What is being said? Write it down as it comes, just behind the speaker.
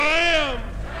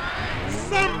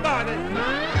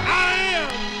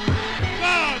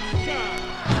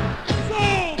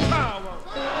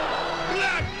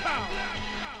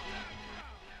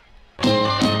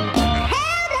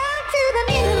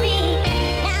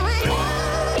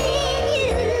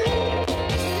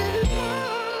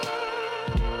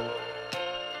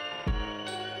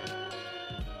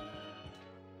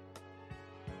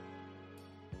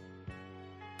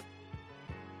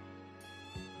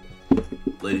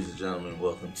ladies and gentlemen,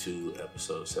 welcome to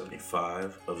episode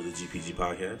 75 of the GPG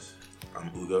podcast.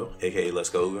 I'm Ugo, aka Let's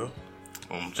Go Ugo.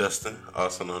 I'm Justin,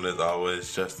 also known as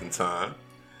always Just in Time.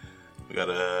 We got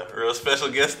a real special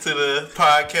guest to the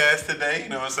podcast today, you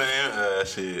know what I'm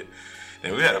saying?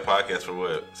 And we had a podcast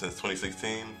for since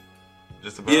 2016?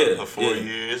 Just about for 4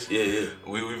 years. Yeah.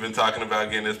 We've been talking about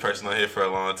getting this person on here for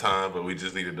a long time, but we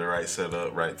just needed the right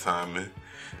setup, right timing.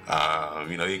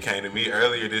 He came to me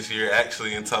earlier this year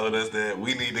actually and told us that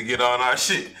we need to get on our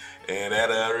shit. And that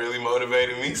really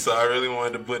motivated me, so I really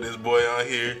wanted to put this boy on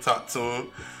here, talk to him.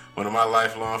 One of my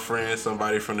lifelong friends,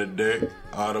 somebody from the dirt,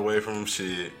 all the way from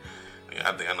shit.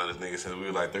 I think I know this nigga since we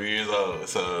were like 3 years old.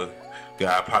 So,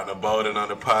 got our partner Bolden on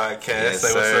the podcast. Yes,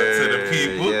 Say what's up to the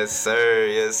people. Yes,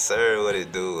 sir. What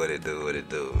it do,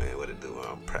 man? What it do?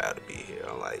 I'm proud to be here.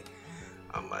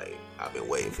 I've been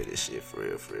waiting for this shit for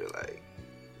real. Like,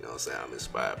 you know what I'm saying? I'm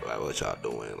inspired by what y'all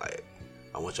doing. Like,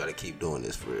 I want y'all to keep doing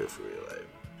this for real. Like,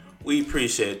 We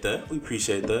appreciate that.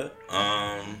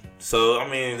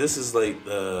 This is like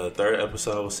the third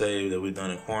episode, I would say, that we've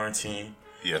done in quarantine.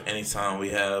 Yeah. Anytime we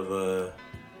have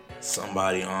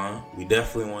somebody on, we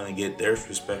definitely want to get their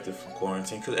perspective from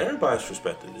quarantine, because everybody's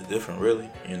perspective is different, really,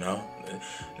 you know?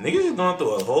 Niggas is going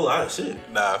through a whole lot of shit.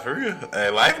 Nah, for real.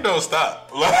 Hey, life don't stop.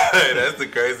 Like, that's the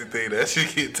crazy thing. That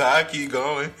shit get tired, keep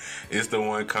going. It's the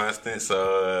one constant.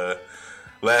 So,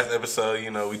 last episode,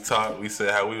 we talked. We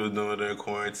said how we was doing during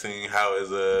quarantine. How is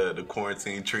the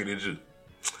quarantine treated you?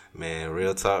 man,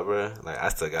 real talk, bro. Like, I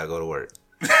still gotta go to work.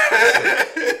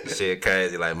 Shit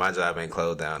crazy. Like, my job ain't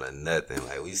closed down or nothing.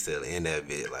 Like, we still in that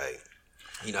bit. Like,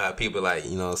 you know how people, like,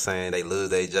 you know what I'm saying, they lose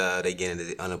their job, they get into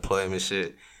the unemployment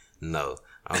shit? No.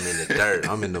 I'm in the dirt.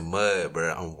 I'm in the mud,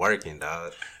 bro. I'm working,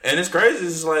 dog. And it's crazy.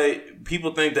 It's like,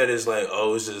 people think that it's like,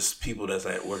 oh, it's just people that's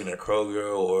like working at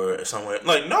Kroger or somewhere.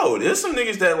 Like, no, there's some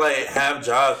niggas that like have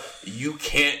jobs. You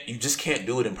just can't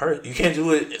do it in person. You can't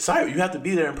do it. Sorry, you have to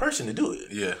be there in person to do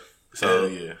it. Yeah. So,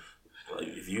 yeah. Like,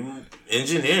 if you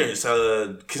engineers,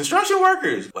 construction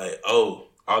workers, like, oh,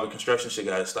 all the construction shit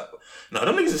gotta stop. No,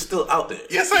 them niggas is still out there.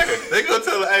 Yes, sir. They gonna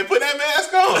tell her, hey, put that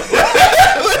mask on.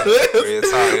 Real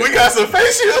talk. We got some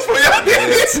face shields for y'all.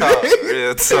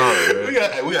 Real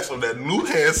talk. We got some of that new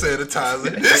hand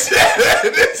sanitizer. This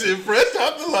shit fresh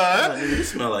off the line. You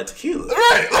smell like tequila.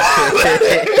 Right.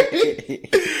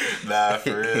 Nah,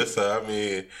 for real. So, I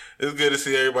mean, it's good to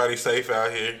see everybody safe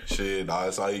out here. Shit,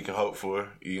 that's all you can hope for,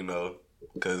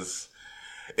 because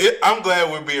I'm glad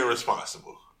we're being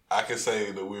responsible. I can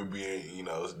say that we're being,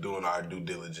 doing our due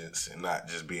diligence and not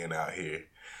just being out here.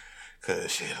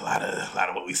 Cause shit, a lot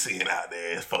of what we seeing out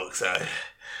there is folks out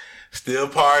still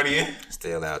partying,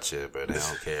 still out here, bro. They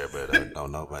don't care, bro.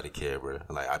 Don't nobody care, bro.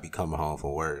 Like, I be coming home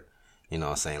from work, you know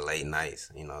what I'm saying, late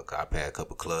nights, cause I pay a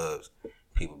couple clubs.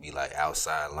 People be like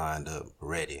outside lined up,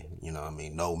 ready, you know what I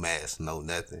mean? No mask, no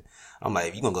nothing. I'm like,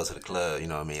 if you gonna go to the club, you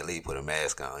know what I mean, at least put a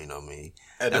mask on, you know what I mean?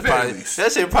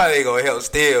 That shit probably ain't gonna help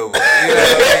still, but, you know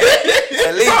what I mean?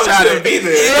 At least try to be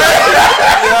there. You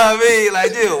know what I mean?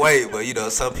 Like, just wait,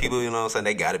 but, some people, you know what I'm saying,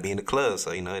 they gotta be in the club,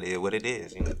 so, it is what it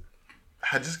is,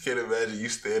 I just can't imagine you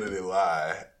standing in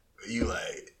line. You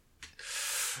like,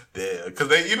 damn. Because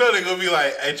they're going to be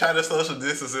like, hey, try to social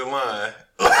distance in line.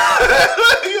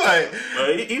 You like,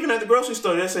 even at the grocery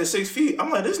store, they say 6 feet.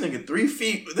 I'm like, this nigga 3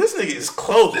 feet. This nigga is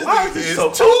close. Why is he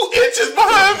so 2 inches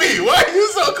behind me? Why are you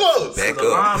so close? Back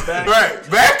up. Right.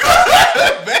 Back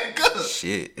up. Back up.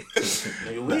 Shit.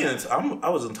 Nigga, I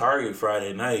was in Target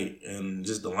Friday night, and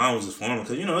just the line was just forming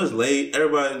because it's late.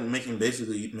 Everybody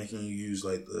basically making you use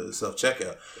like the self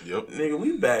checkout. Yep. Nigga,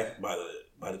 we back by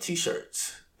the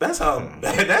t-shirts. That's how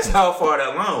far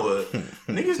that line was.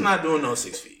 Niggas not doing no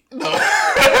 6 feet. No.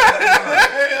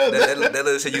 that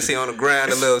little shit you see on the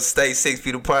ground, the little stay 6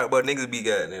 feet apart, but niggas be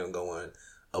goddamn going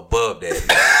above that.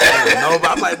 No,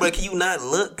 but I'm like, bro, can you not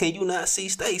look? Can you not see?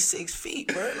 Stay 6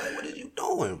 feet, bro. Like, what are you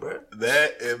doing, bro?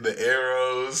 That and the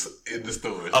arrows in the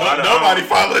store. Nobody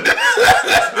followed that.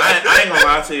 I ain't gonna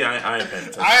lie to you. I ain't paying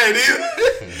attention. I ain't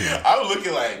either. I'm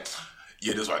looking like,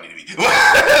 yeah, this is where I need to be.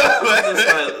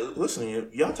 Like, listen,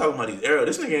 y'all talking about these arrows.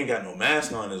 This nigga ain't got no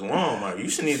mask on his Walmart. You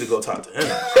should need to go talk to him.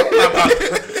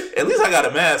 At least I got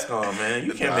a mask on, man.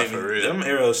 You can't make me them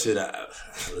arrow shit out.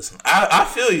 Listen, I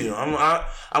feel you.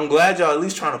 I'm glad y'all at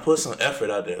least trying to put some effort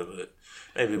out there, but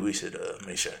maybe we should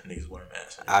make sure niggas wear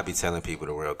masks. I be telling people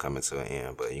the world coming to an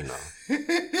end, but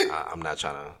I'm not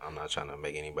trying to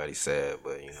make anybody sad,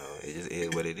 but it just is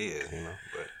what it is,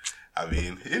 But I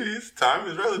mean, it is. Time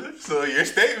is relative, so your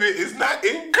statement is not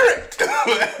incorrect.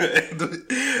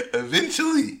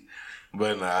 Eventually.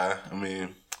 But nah, I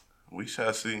mean, we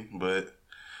shall see. But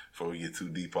before we get too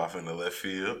deep off in the left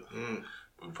field,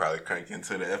 We'll probably crank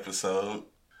into the episode.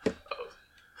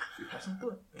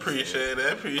 Appreciate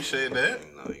that.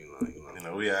 You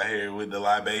know, we out here with the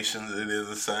libations. It is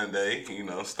a Sunday,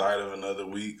 start of another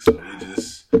week. So we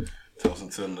just toasting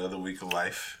to another week of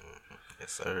life.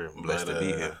 Yes, sir. Blessed to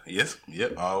be here. Yes,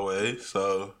 yep, always.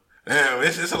 So, damn,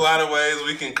 it's a lot of ways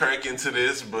we can crank into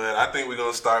this, but I think we're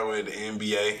going to start with the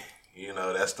NBA.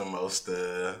 That's the most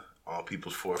on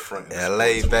people's forefront.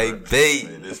 LA, baby.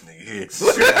 Man, this nigga here.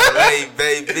 LA,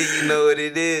 baby. You know what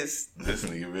it is. This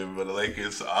nigga been with the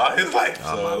Lakers all his life,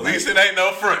 so at least it ain't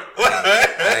no front.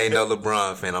 I ain't no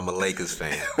LeBron fan. I'm a Lakers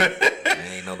fan. I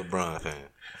ain't no LeBron fan.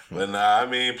 But nah,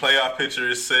 playoff picture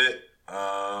is set.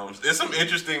 There's some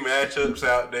interesting matchups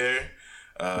out there.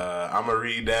 I'm going to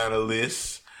read down a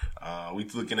list. We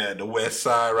looking at the west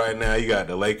side right now. You got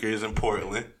the Lakers in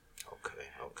Portland.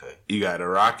 Okay. You got the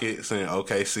Rockets in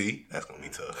OKC. That's going to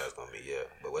be tough. That's going to be, yeah.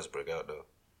 But Westbrook out, though.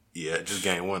 Yeah, just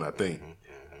game one, I think.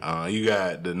 You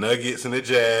got the Nuggets and the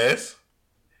Jazz.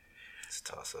 It's a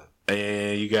toss-up.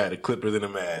 And you got the Clippers and the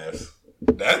Mavs.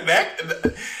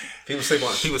 People sleep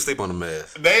on the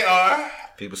Mavs. They are.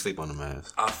 People sleep on the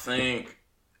Mavs. I think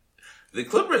the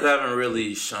Clippers haven't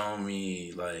really shown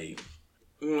me,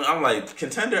 I'm like,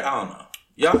 contender, I don't know.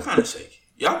 Y'all kind of shaky.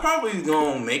 Y'all probably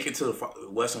going to make it to the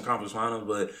Western Conference Finals,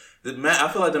 but I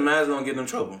feel like the Mavs going to get in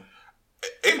trouble.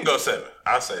 It can go 7.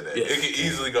 I'll say that. Yes. It can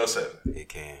easily go 7. It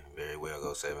can very well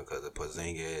go 7 because it puts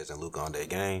Porzingis and Luka on their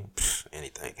game.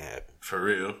 Anything can happen. For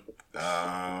real.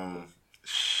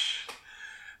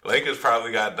 Lakers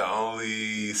probably got the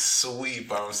only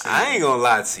sweep I'm seeing. I ain't gonna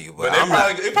lie to you, but they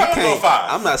probably go 5.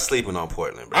 I'm not sleeping on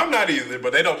Portland, bro. I'm not either,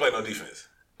 but they don't play no defense.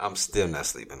 I'm still not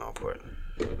sleeping on Portland.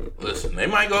 Listen, they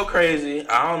might go crazy.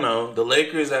 I don't know. The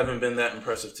Lakers haven't been that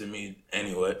impressive to me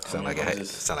anyway. Sound like a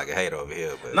hater over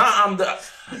here, but I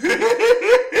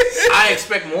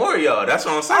expect more of y'all. That's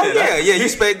what I'm saying. Oh, yeah, you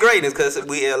expect greatness because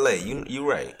we LA. You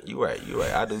right.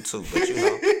 I do too, but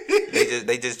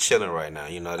they just chilling right now.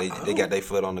 They got their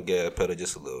foot on the gas pedal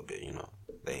just a little bit.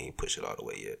 They ain't push it all the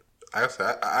way yet.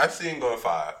 I see him going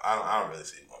 5. I don't really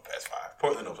see him going past 5.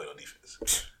 Portland don't play no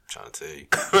defense. Trying to tell you.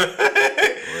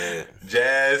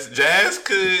 Jazz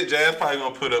probably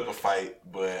gonna put up a fight,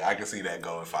 but I can see that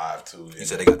going 5 too. You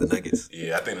said they got the Nuggets?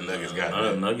 Yeah, I think the Nuggets got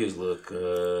the Nuggets look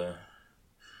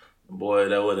boy,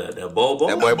 that Bobo.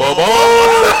 That boy Bobo.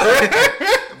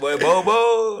 Boy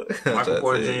Bobo. Michael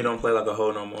Porter Jr. don't play like a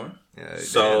hoe no more. Yeah,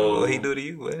 so what he do to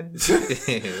you, man? I'm just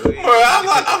saying,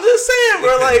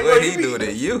 bro. What he do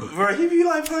to you? Bro, he be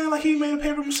playing like he made a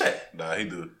paper mache. Nah, he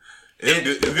do.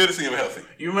 It's good to see him healthy.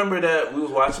 You remember that we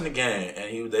was watching the game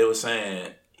and they were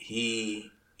saying he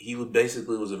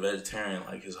basically was a vegetarian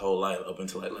his whole life up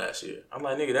until last year. I'm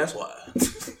like, nigga, that's why.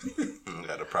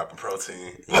 Got the proper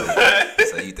protein.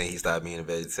 So you think he stopped being a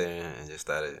vegetarian and just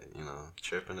started,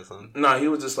 tripping or something? No, he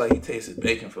was just he tasted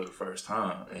bacon for the first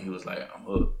time and he was like, I'm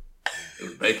hooked. It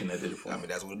was bacon that did it for me.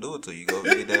 That's what it do it to you. Go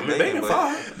get that bacon.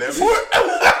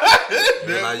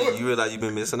 You realize you've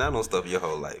been missing out on stuff your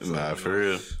whole life. So, nah, for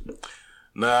real.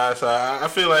 Nah, so I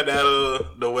feel like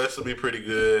the West will be pretty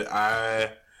good.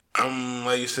 I'm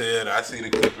like you said, I see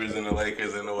the Clippers and the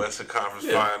Lakers in the Western Conference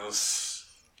Finals.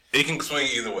 It can swing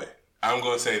either way. I'm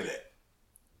gonna say that.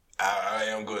 I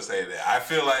am gonna say that. I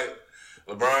feel like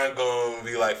LeBron gonna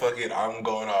be like, fuck it, I'm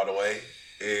going all the way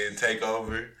and take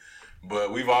over.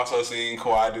 But we've also seen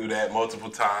Kawhi do that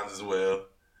multiple times as well.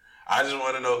 I just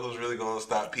want to know who's really going to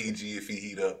stop PG if he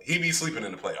heat up. He be sleeping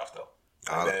in the playoffs though.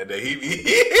 He be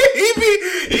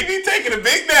taking a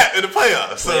big nap in the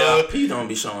playoffs. So P don't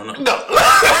be showing up. No.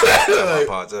 I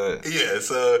apologize. Yeah.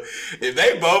 So if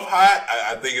they both hot,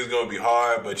 I think it's going to be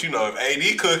hard. But if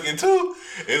AD cooking too,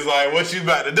 it's like, what you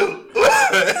about to do?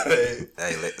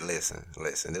 Hey, listen.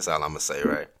 This is all I'm gonna say,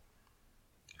 right?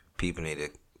 People need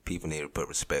to put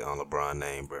respect on LeBron's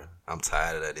name, bro. I'm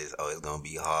tired of this. Oh, it's gonna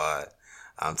be hard.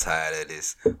 I'm tired of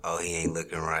this. Oh, he ain't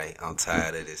looking right. I'm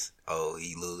tired of this. Oh,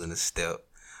 he losing a step.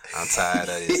 I'm tired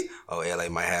of this. Oh, LA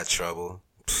might have trouble.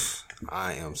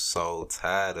 I am so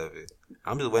tired of it.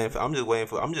 I'm just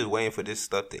waiting for this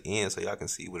stuff to end so y'all can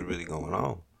see what's really going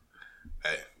on.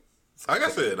 Hey, like I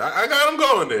said, I got them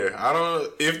going there.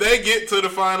 If they get to the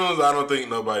finals, I don't think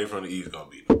nobody from the East gonna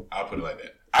beat them. I'll put it like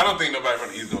that. I don't think nobody from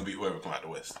the East gonna beat whoever come out the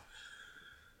West.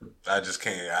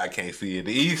 I can't see it.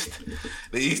 The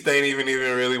East ain't even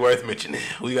really worth mentioning.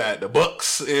 We got the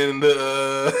Bucks and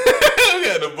the we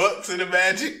got the Bucks and the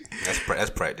Magic. That's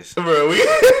practice, bro.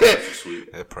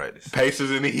 That's practice.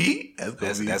 Pacers and the Heat.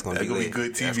 That's gonna be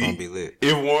good TV. That's gonna be lit.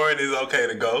 If Warren is okay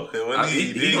to go,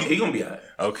 he gonna be alright.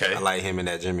 Okay. I like him in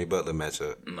that Jimmy Butler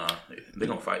matchup. Nah, they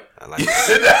gonna fight. I like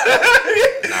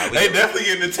it. They definitely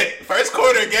getting the first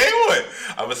quarter of game 1.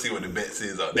 I'm gonna see what the bets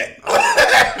is on that.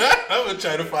 I'm gonna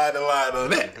try to find the line on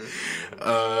that.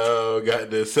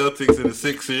 Got the Celtics and the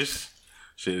Sixers.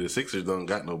 Shit, the Sixers don't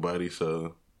got nobody,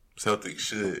 so Celtics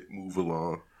should move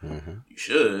along. Mm-hmm. You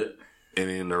should. And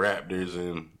then the Raptors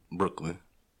in Brooklyn.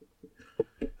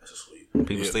 That's a sweep.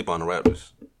 People sleep on the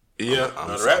Raptors. Yeah,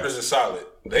 the Raptors are solid.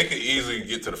 They could easily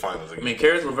get to the finals again. I mean,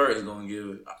 Karis LeVert is going to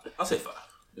give, I'll say 5.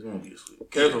 It's going to be a sweep.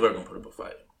 Karis LeVert going to put up a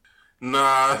fight.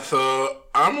 Nah, so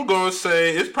I'm going to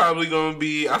say it's probably going to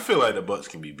be, I feel like the Bucks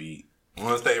can be beat.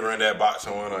 Once they run that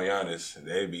boxing one on Giannis,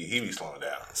 he be slowing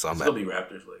down. So it's going to be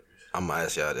Raptors, Lakers. I'm going to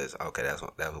ask y'all this. Okay, that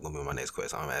was going to be my next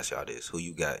question. I'm going to ask y'all this. Who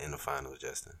you got in the finals,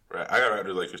 Justin? Right, I got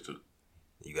Raptors Lakers too.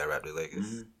 You got Raptors Lakers?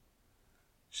 Mm-hmm.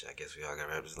 Shit, I guess we all got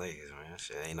Raptors Lakers, man.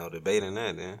 Shit, ain't no debating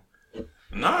that, then.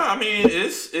 Nah, I mean,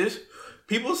 it's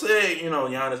people say,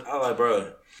 Giannis, I like,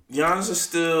 bro, Giannis is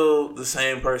still the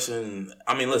same person.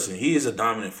 I mean, listen, he is a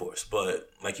dominant force, but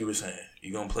like you were saying,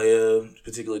 you're going to play a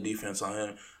particular defense on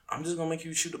him. I'm just going to make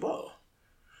you shoot the ball.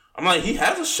 I'm like, he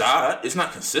has a shot. It's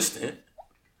not consistent.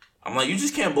 I'm like, you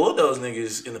just can't bulldoze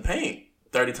niggas in the paint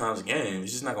 30 times a game.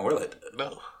 It's just not going to work like that.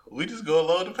 No, we just go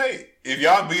load the paint. If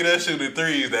y'all beat us shooting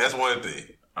threes, that's one thing.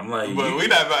 I'm like, but we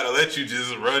not about to let you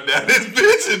just run down this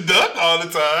bitch and dunk all the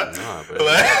time. Nah,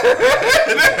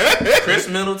 Chris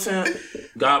Middleton,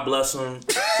 God bless him,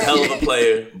 hell of a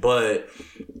player. But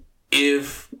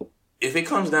if it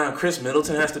comes down, Chris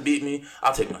Middleton has to beat me,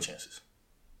 I'll take my chances.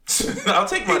 I'll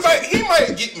take my chances. He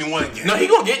might get me one game. No, he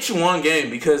gonna get you one game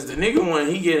because the nigga, when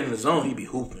he get in the zone, he be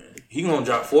hooping. He gonna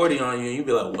drop 40 on you and you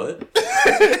be like, what?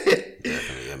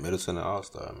 Definitely, yeah, Middleton an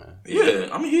all-star, man. Yeah,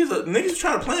 I mean, niggas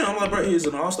trying to play him. I'm like, bro, he's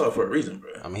an all-star for a reason, bro.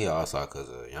 I mean, he an all-star because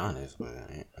of Giannis, but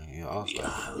he an all-star.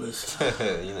 Yeah, listen.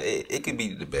 It could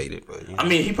be debated, but I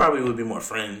mean, he probably would be more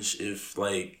fringe if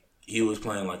like he was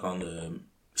playing like on the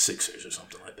Sixers or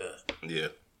something like that. Yeah,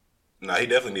 nah, he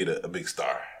definitely need a big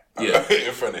star. Yeah,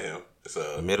 in front of him.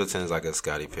 So Middleton's like a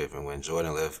Scottie Pippen when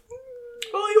Jordan left.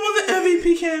 Oh, he was an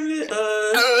MVP candidate.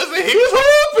 He was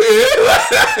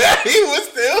hooping. He was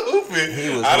still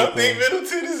hooping. I don't think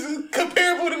Middleton is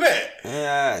comparable to that.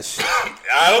 Yeah,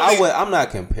 I'm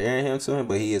not comparing him to him,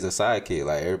 but he is a sidekick.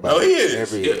 Like everybody, he is.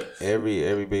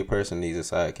 Every big person needs a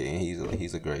sidekick, and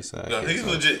he's a great sidekick. No, he's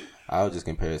legit. I would just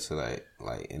compare it to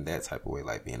like in that type of way,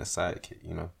 like being a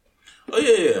sidekick, Oh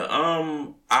yeah.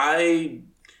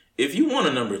 If you want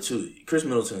a number 2, Chris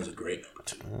Middleton is a great number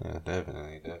 2. Yeah,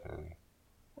 definitely.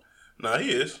 Nah,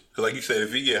 he is. Because like you said,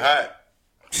 if he get hot,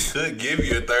 he could give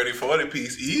you a 30-40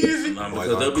 piece easy. Nah,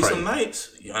 because there'll be some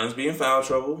nights. Giannis be in foul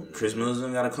trouble. Chris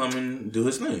Middleton got to come and do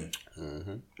his thing.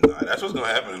 Mm-hmm. Nah, that's what's going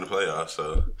to happen in the playoffs.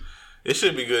 So it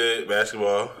should be good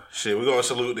basketball. Shit, we're going to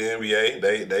salute the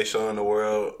NBA. They showing the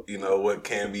world, what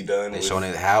can be done. They showing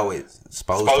it how it's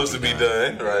supposed to be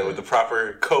done. Right, with the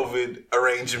proper COVID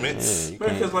arrangements. Yeah,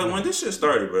 because like when this shit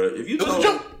started, bro, if you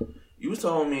was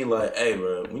telling me like, hey,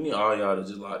 bro, we need all y'all to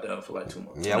just lock down for like 2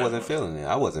 months. Yeah, I wasn't feeling it.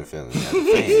 I was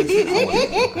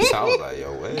like,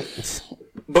 yo, what?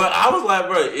 But I was like,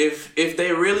 bro, if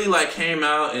they really like came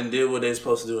out and did what they're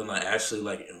supposed to do and like actually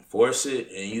like enforce it,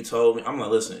 and you told me, I'm like,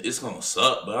 listen, it's gonna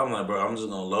suck, but I'm like, bro, I'm just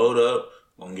gonna load up.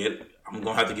 I'm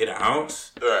gonna have to get an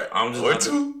ounce. Right. I'm just or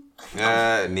 2.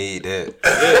 I need that.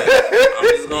 Yeah. I'm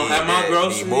just gonna have my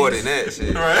groceries. Need more than that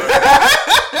shit. Right.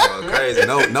 Crazy.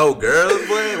 No girls,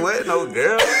 boy. What? No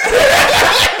girls?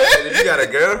 If you got a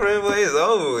girlfriend, boy, it's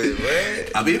over with, man.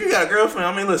 I mean, if you got a girlfriend,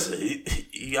 I mean, listen,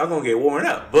 y'all gonna get worn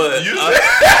out. But you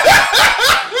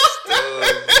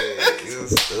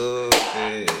stupid.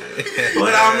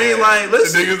 But I mean, like,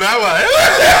 listen. The niggas not like.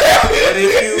 But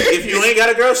if you ain't got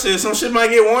a girl, some shit might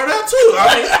get worn out too.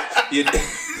 I mean,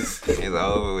 it's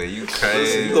over with. You crazy.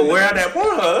 Listen, you gonna wear out that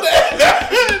Pornhub.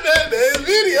 That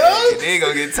video. They ain't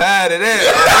gonna get tired of that.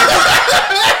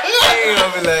 They ain't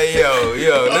gonna be like, yo,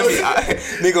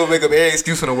 nigga gonna make up every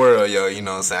excuse in the world, yo. You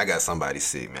know what I'm saying? I got somebody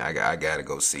sick, man. I gotta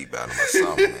go see about him or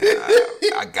something, man.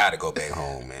 I gotta go back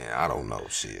home, man. I don't know,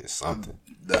 shit, something.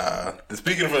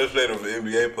 Speaking from the perspective of an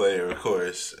NBA player, of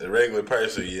course, a regular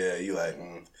person, yeah, you like,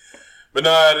 But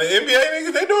nah, the NBA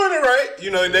niggas, they doing it right.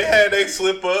 They had they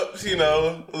slip ups,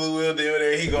 Lou Will do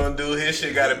there. He gonna do his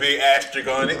shit, got a big asterisk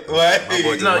on it. Like, my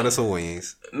boy just wanted some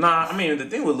wings. Nah, I mean, the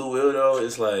thing with Lou Will, though,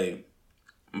 is like,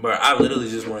 Bro, I literally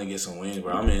just want to get some wings,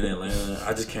 bro. I'm in Atlanta.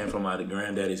 I just came from my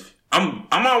granddaddy's. I'm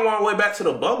on my way back to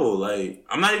the bubble. Like,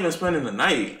 I'm not even spending the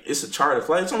night. It's a charter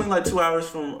flight. It's only like 2 hours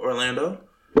from Orlando.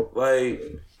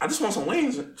 Like, I just want some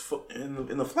wings in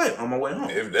the flight on my way home.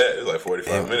 If that, it's like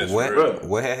 45 minutes.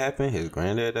 What had happened? His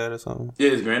granddad died or something? Yeah,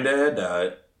 his granddad had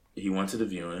died. He went to the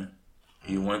viewing.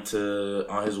 He went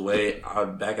on his way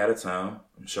back out of town.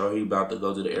 I'm sure he about to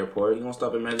go to the airport. He gonna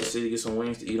stop at Magic City, get some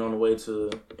wings to eat on the way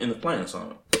in the plane or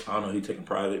something. I don't know. He taking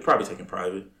private. Probably taking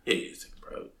private. Yeah, he is taking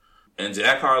private. And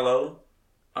Jack Harlow,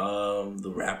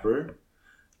 the rapper,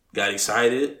 got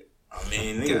excited. I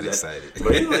mean, nigga got excited.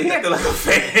 But he acted like a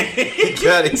fan. He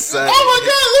got excited. Oh my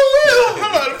God, Lil Will! I'm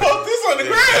about to post this on the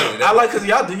ground. I like, cause do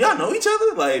y'all know each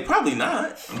other? Like, probably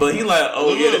not. But he like, oh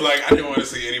Lil yeah. Will, like, I didn't want to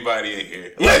see anybody in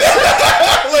here.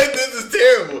 Like, this is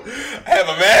terrible. I have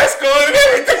a mask on and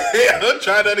everything. I'm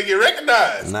trying not to get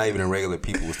recognized. Not even regular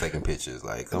people was taking pictures.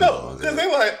 Like, come No, on. because they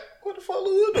like, what the fuck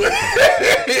Lil Will doing? like,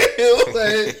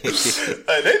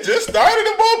 they just started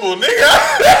the bubble, nigga.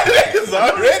 Niggas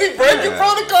already breaking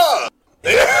protocol.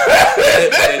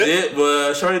 They did,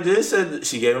 but Shorty did said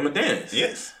she gave him a dance.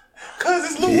 Yes.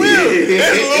 Cause it's Lil Will.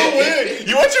 It's Lil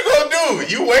Will. What you gonna do?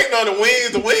 You waiting on the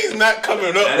wings. The wings not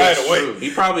coming up right away. True.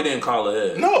 He probably didn't call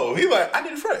ahead. No, he like, I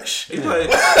did it fresh. He's like,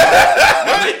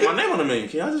 my name on the menu.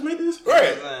 Can I just make this?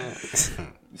 Right.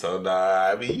 So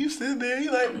I mean, you sitting there, you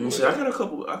like, Shit, I got a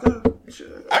couple. I can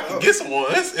get some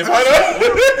ones. If I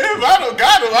don't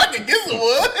got them, I can get some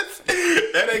ones.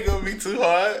 That ain't gonna be too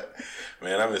hard.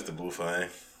 Man, I miss the blue flame.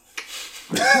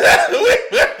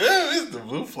 I miss the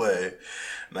blue flame.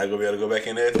 Not gonna be able to go back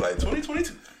in there until like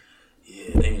 2022.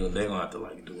 Yeah, they gonna have to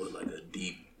like do it like a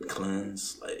deep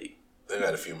cleanse. Like they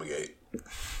gotta fumigate.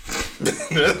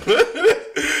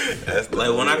 That's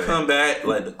like when I come back,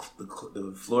 like the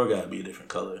floor gotta be a different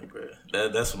color, bro.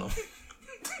 That's what I'm.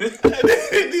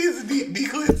 It needs to be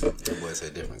cleansed. That boy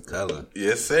said different color.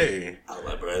 Yes, sir. I was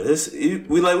like, bro,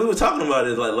 we were talking about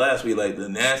it like last week, like the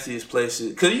nastiest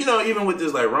places. Cause even with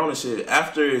this like Rona shit,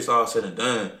 after it's all said and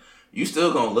done, you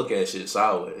still gonna look at shit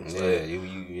sideways. Yeah, like,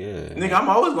 yeah. Nigga, I'm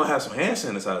always gonna have some hand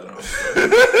sanitizer on.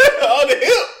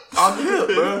 On the hip,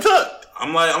 bro.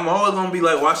 I'm always gonna be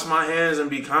like washing my hands and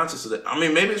be conscious of that. I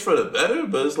mean, maybe it's for the better,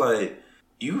 but it's like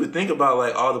you would think about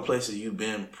like all the places you've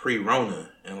been pre-Rona,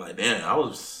 and like, damn, I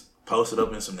was posted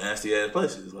up in some nasty ass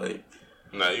places. Like,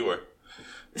 nah, you were.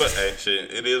 But hey,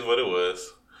 shit, it is what it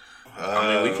was.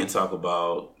 I mean, we could talk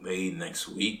about next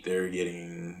week. They're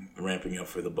ramping up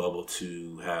for the bubble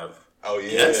to have. Oh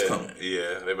yeah, guests coming.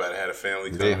 Yeah, they about to have a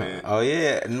family come in. Oh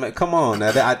yeah, come on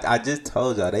now. I just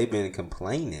told y'all they've been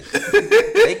complaining.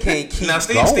 They can't keep now.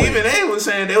 Stephen A. was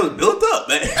saying they was built up,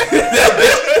 man.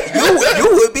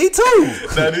 you would be too.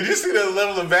 Now, did you see the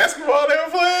level of basketball they were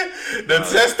playing? The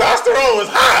testosterone was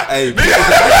high. Hey,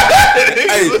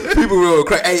 people real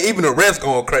crazy. Hey, even the refs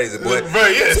going crazy, boy. Bro,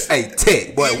 yes. Hey,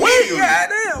 Tech, boy. What?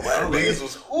 Goddamn, boy. Niggas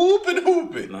was hooping.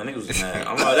 Nah, niggas was mad.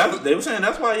 I'm like, they were saying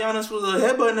that's why Giannis was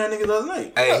headbutting that nigga the other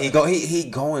night. Hey, he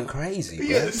going crazy, bro.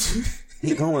 Yes.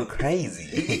 He going crazy.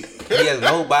 He has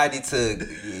nobody to.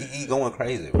 He going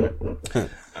crazy, bro.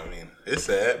 I mean, it's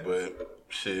sad, but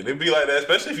shit, it'd be like that,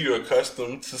 especially if you're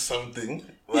accustomed to something.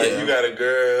 Like you got a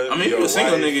girl. I mean, if you're a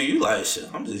single nigga, you like shit.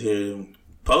 I'm just here.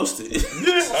 Post it.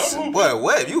 Boy,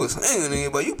 what if you was hanging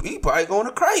in, but he probably going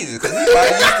crazy because he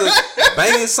probably used to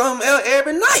banging something else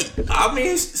every night. I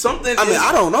mean, something.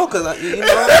 I don't know because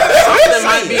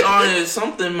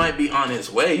something might be on its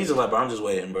way. He's just like, bro, I'm just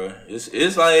waiting, bro.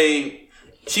 It's like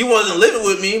she wasn't living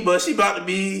with me, but she about to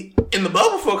be in the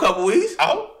bubble for a couple weeks.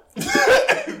 Oh,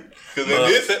 because they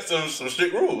did set some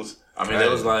strict rules. I mean,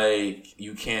 it was like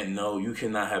you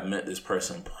cannot have met this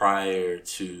person prior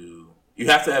to. You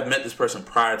have to have met this person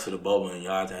prior to the bubble, and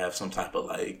y'all have to have some type of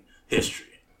like history.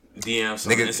 DM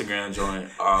some Instagram joint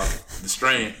off the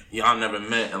stream. Y'all never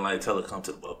met and like tell her come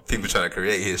to the bubble. People trying to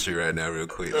create history right now, real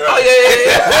quick. Oh yeah.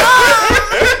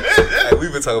 Hey,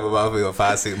 we've been talking about it for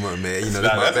 5-6 months, man. You know,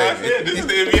 this my baby. This is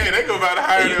the NBA. They go about to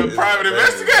hire them private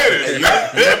investigators.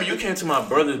 Remember, you came to my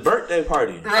brother's birthday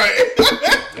party, right?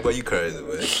 Boy, you crazy,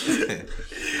 man.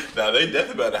 Now they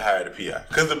definitely about to hire the PI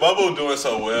because the bubble doing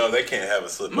so well. They can't have a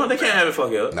slip. No, they can't have it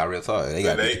fuck up. Not real talk. They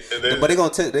got, but they gonna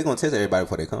test everybody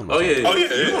before they come. Oh yeah,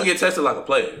 you gonna get tested like a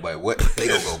player. But what? They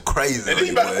gonna go crazy. And then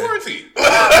you about to quarantine.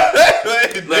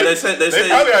 They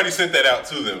probably already sent that out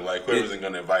to them. Like whoever's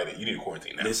gonna invite it, you need to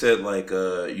quarantine now. They said like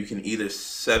you can either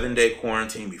 7-day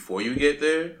quarantine before you get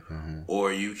there,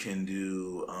 or you can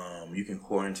do you can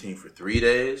quarantine for 3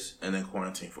 days and then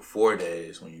quarantine for 4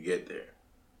 days when you get there.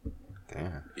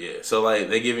 Damn. Yeah, so like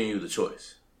they're giving you the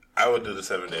choice. I would do the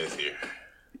 7 days here.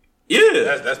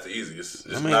 Yeah. That's the easiest.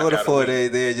 I mean, what the 4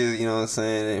 days there, just, you know what I'm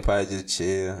saying? They probably just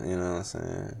chill, you know what I'm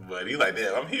saying? But he like,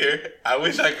 damn, I'm here. I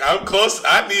wish I'm close.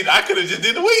 I could have just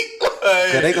did the week.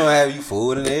 Cause they gonna have you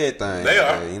food and everything. They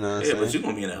are. You know what I'm Yeah, saying? but you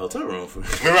gonna be in a hotel room for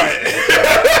Right.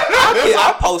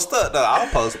 I'll post up, though. I'll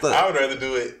post up. I would rather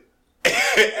do it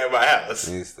at my house.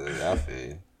 I feel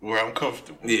you. Where I'm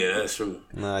comfortable. Yeah, that's true.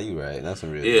 Nah, you right. That's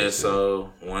some real Yeah, shit.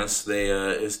 so once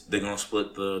they're gonna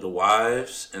split the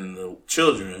wives and the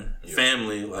children,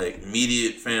 family, like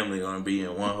immediate family, gonna be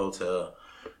in one hotel,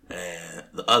 and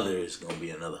the other is gonna be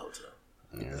in another hotel.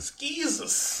 Yeah.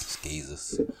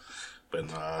 Skeezers. But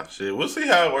nah, shit, we'll see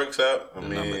how it works out. I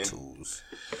mean, number twos.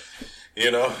 You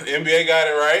know, NBA got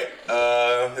it right.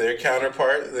 Their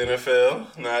counterpart, the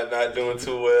NFL, not doing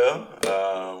too well.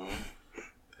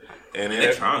 And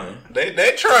They're trying. They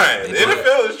trying. The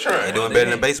NFL is trying. They doing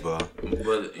better than baseball.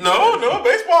 But No,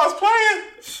 baseball's playing.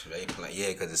 They play,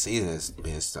 yeah, because the season is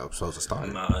being supposed to start.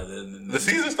 nah, The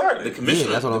season started. The commissioner.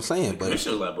 Yeah, that's what I'm saying. The But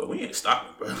commissioner was like, bro, we ain't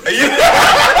stopping, bro.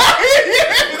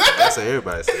 that's what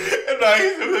everybody says. Nah,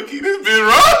 he's gonna keep this bitch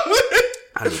rolling.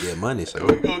 I need to get money, so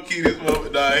We gonna keep this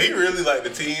moment. Nah, he really like the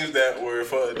teams that were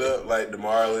fucked up, like the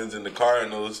Marlins and the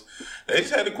Cardinals. They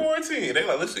just had to quarantine. They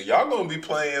like, listen, y'all gonna be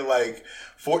playing like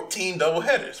 14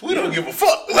 doubleheaders. We don't give a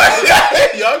fuck.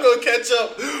 Like, y'all gonna catch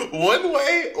up one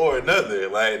way or another.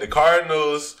 Like the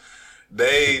Cardinals,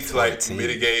 they to like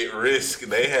mitigate risk.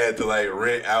 They had to like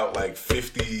rent out like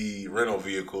 50 rental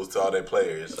vehicles to all their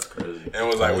players, and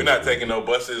was like, we're not taking no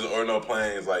buses or no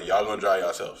planes. Like y'all gonna drive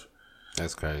yourselves.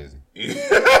 that's crazy.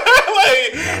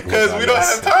 Like, because we don't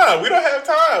have time. We don't have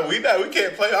time. We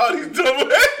can't play all these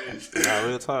doubleheaders. Not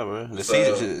real time, bro. The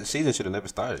season should have never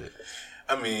started.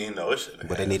 I mean, no, it shouldn't.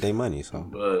 But they need their money, so.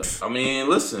 But I mean,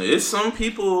 listen, it's some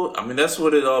people. I mean, that's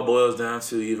what it all boils down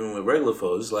to. Even with regular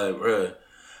folks, it's like, bro,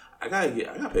 I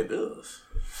gotta pay bills.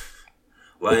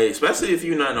 Like, especially if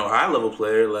you're not no high level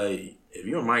player. Like, if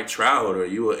you're Mike Trout or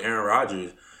you were Aaron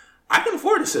Rodgers, I can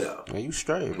afford to sit out. Yeah, you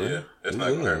straight, bro. Yeah, that's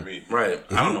not gonna hurt me. Right.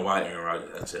 I don't know why Aaron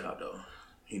Rodgers had to sit out though.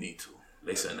 He need to.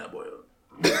 They setting that boy up.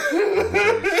 They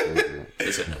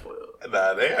setting that boy up.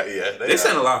 Nah, they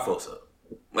setting a lot of folks up.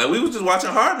 Like, we was just watching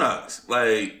Hard Knocks.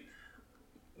 Like,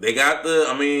 they got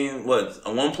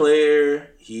one player,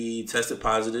 he tested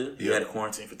positive. He had to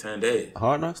quarantine for 10 days.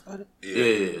 Hard Knocks started? Yeah,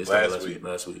 it started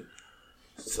last week.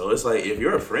 So it's like, if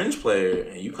you're a fringe player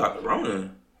and you caught the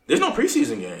Rona, there's no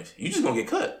preseason games. You just gonna get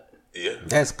cut. Yeah.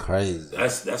 That's crazy.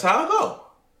 That's how it go.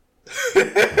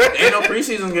 Ain't no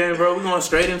preseason game, bro. We going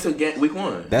straight into week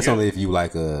 1. That's only if you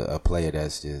like a player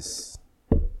that's just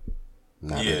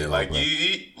not really like play.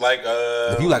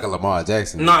 If you like a Lamar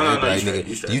Jackson, no,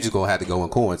 you just gonna have to go in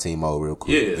quarantine mode real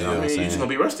quick. Yeah, you know I mean, what I'm you're just gonna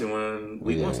be rusty when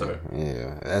week 1 starts.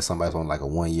 Yeah, that's somebody's on like a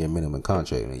 1 year minimum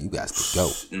contract, and you got to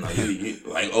go. No, you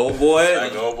like old boy,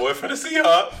 like old boy for the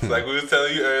Seahawks, like we was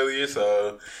telling you earlier.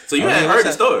 So you hadn't heard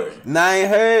the story? Nah, I ain't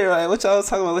heard. Like, what y'all was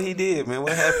talking about? What he did, man?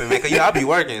 What happened, man? Cause I be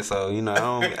working, so you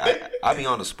know, I be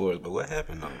on the sports, but what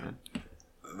happened, though, man?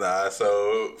 Nah,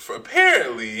 so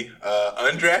apparently,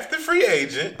 undrafted free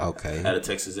agent. Okay. Out of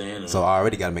Texas A&M. So I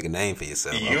already got to make a name for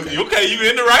yourself. You in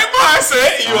the right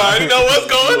mindset. You already know what's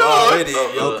going on. Already,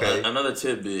 okay. Another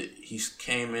tidbit: he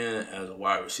came in as a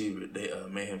wide receiver. They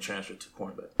made him transfer to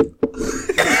cornerback.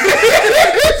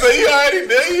 So you already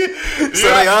did. So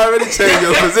they already changed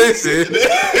your position.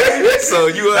 So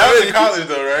you already. That was in college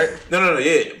though, right? No,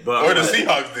 yeah. But or the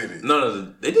Seahawks did it.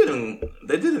 No, they did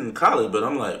it in college. But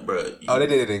I'm like, bro. They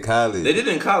did it in college. They did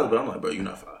it in college, but I'm like, bro, you're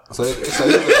not five. So they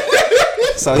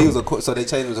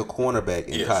changed him to a cornerback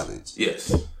in college.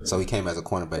 Yes. So he came as a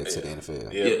cornerback to the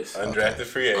NFL. Yeah. Yes. Undrafted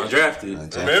free agent.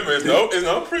 Undrafted. Remember, it's no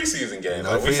preseason game.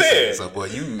 Like we said. So boy,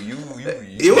 you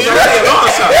was already on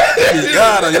side. You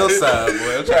God on your side,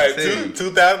 boy. I'm trying to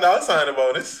 $2,000 signing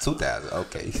bonus. $2,000.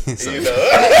 Okay. So,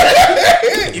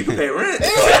 you can pay rent.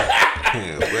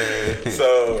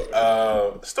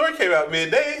 So, story came out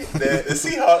midday that the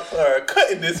Seahawks are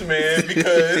cutting this man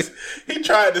because he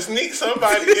tried to sneak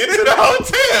somebody into the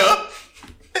hotel.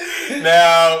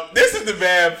 Now, this is the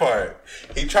bad part.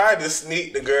 He tried to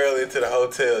sneak the girl into the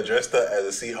hotel dressed up as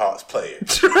a Seahawks player.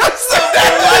 Dressed up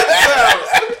as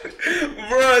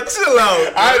bro, chill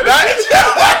out. I'm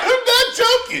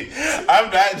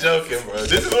not joking, bro.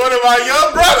 This is one of my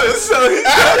young brothers, so he's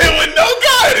out here with no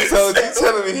guidance. So you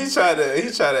telling me he tried to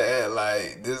act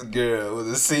like this girl was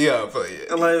a Seahawks player?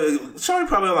 I'm like, Shorty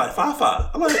probably like 5'5".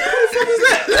 I'm like, who the fuck is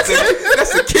that?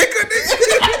 That's a kicker,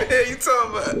 nigga. You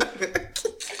talking about?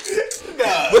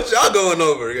 Nah. What y'all going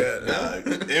over, God? Nah,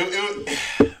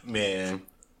 man.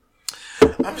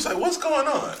 I'm just like, what's going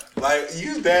on? Like,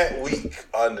 you that weak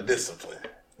on the discipline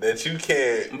that you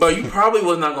can't. But you probably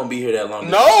was not gonna be here that long.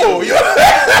 No, no.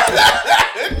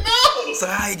 So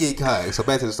how he get caught? So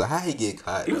back to the story. How he get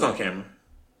caught? He was on camera.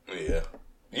 Yeah,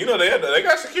 you know they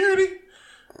got security.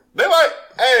 They like,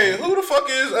 hey, who the fuck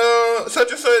is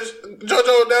such and such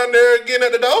JoJo down there getting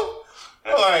at the door?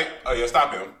 They're like, oh yeah,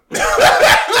 stop him. They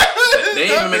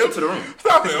didn't even make it to the room.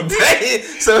 Stop him.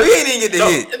 So he ain't even get the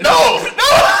hit. No.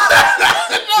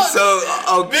 So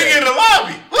okay. Nigga in the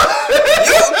lobby.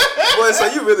 Boy, so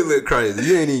you really look crazy.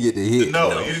 You ain't even get the hit.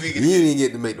 No, you didn't even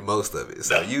get to make the most of it.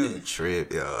 So you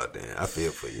trip. Oh, damn. I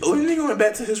feel for you. Oh, the nigga went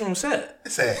back to his room sad.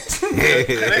 Sad. They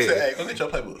said, hey, go get your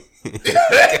playbook.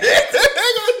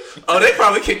 Oh, they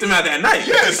probably kicked him out that night.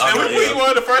 Yes, oh, and no, we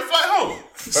won the first flight home.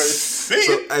 So,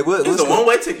 hey, it's a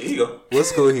one-way ticket. Here you go. What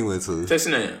school he went to?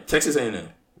 Texas A&M.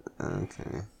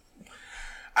 Okay.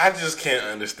 I just can't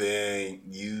understand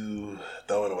you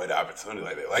throwing away the opportunity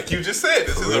like that. Like you just said,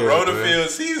 this is a Ronafield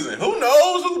season. Who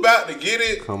knows who's about to get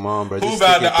it? Come on, bro. Who's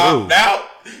about to opt out?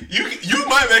 You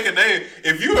might make a name.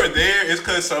 If you are there, it's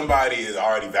because somebody is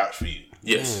already vouched for you.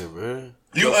 Yes. Yeah, bro.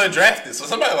 You undrafted. So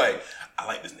somebody like, I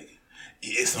like this nigga.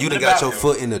 You done got your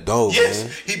foot in the door, yes,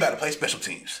 man. he about to play special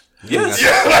teams. Yes.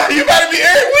 You about to be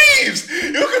Eric Weaves.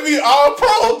 You can be all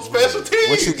pro special teams.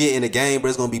 What you get in the game, bro,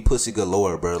 it's gonna be pussy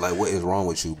galore, bro. Like, what is wrong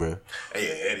with you, bro?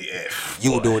 Hey, Eddie F.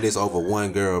 You were doing this over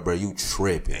one girl, bro. You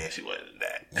tripping. Man, she wasn't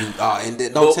that.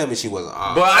 And don't tell me she wasn't.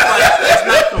 But I'm like, that's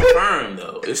not confirmed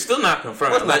though. It's still not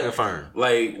confirmed. What's not confirmed?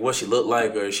 Like what she looked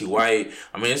like, or is she white?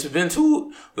 I mean, it's been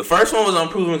two. The first one was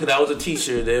unproven because that was a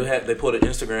teacher. They put an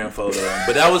Instagram photo,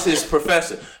 but that was his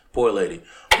professor. Poor lady.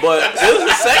 But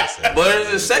it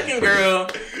was a second girl,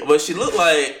 but she looked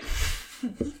like.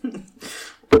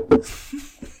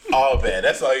 All bad.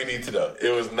 That's all you need to know.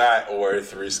 It was not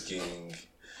worth risking.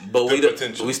 But we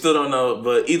still don't know.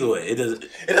 But either way, it doesn't.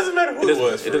 It doesn't matter who it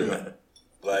was. It doesn't matter.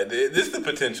 Like this is the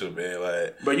potential, man.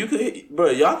 Like,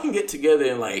 y'all can get together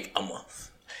in like a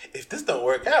month. If this don't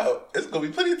work out, it's gonna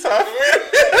be plenty of time for me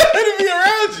to be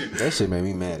around you. That shit made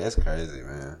me mad. That's crazy,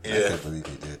 man. Yeah. I can't believe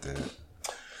he did that.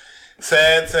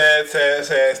 Sad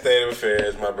state of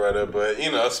affairs, my brother. But,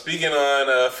 speaking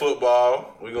on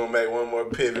football, we're going to make one more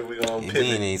pivot. We're going to pivot.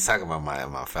 We ain't even talking about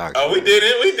my Falcons. Oh, we did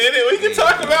it. We can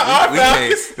talk about our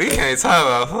Falcons. We can't talk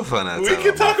about football now. We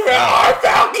can talk about our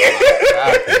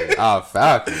Falcons. Our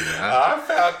Falcons. Our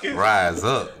Falcons. Rise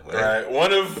up. Right.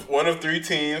 One of three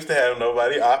teams to have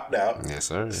nobody opt out. Yes,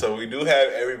 sir. So we do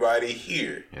have everybody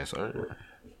here. Yes, sir.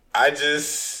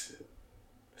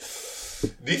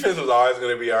 Defense was always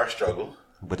going to be our struggle.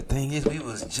 But the thing is, we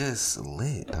was just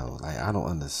lit, though. Like, I don't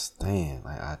understand.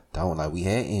 We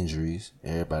had injuries.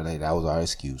 Everybody, that was our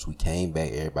excuse. We came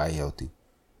back, everybody healthy.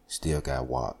 Still got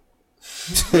whopped.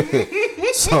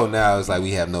 So now it's like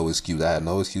we have no excuse. I have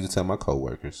no excuse to tell my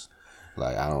coworkers.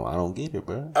 Like, I don't get it,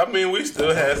 bro. I mean, we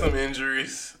still had some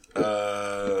injuries.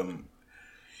 Last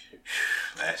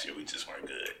year we just weren't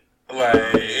good.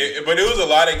 But it was a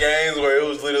lot of games where it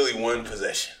was literally one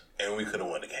possession. And we could have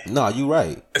won the game. No, you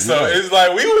right. So it's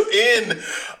like we was in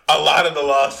a lot of the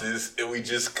losses, and we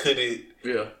just couldn't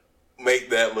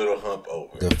make that little hump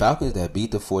over. The Falcons that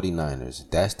beat the 49ers,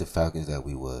 that's the Falcons that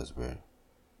we was, bro.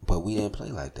 But we didn't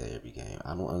play like that every game.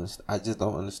 I don't understand. I just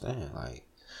don't understand. Like,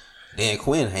 Dan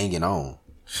Quinn hanging on.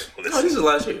 No, this is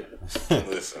last year.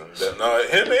 Listen,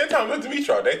 him and Thomas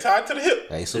Dimitrov, they tied to the hip.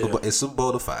 Hey, it's Super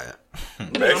Bowl to fire. I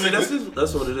mean,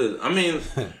 that's what it is. I mean...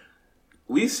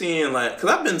 We seeing because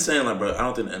I've been saying bro, I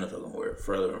don't think the NFL gonna work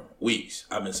for weeks.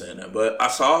 I've been saying that, but I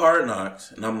saw Hard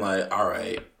Knocks and I'm like, all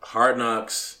right, Hard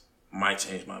Knocks might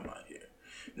change my mind here.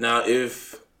 Now,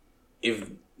 if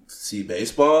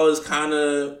baseball is kind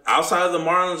of outside of the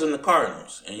Marlins and the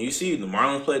Cardinals, and you see the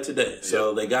Marlins played today,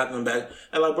 so they got them back.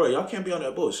 And bro, y'all can't be on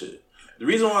that bullshit. The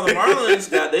reason why the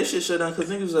Marlins got their shit shut down because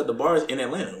niggas was at the bars in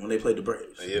Atlanta when they played the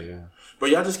Braves. Yeah. But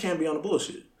y'all just can't be on the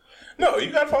bullshit. No,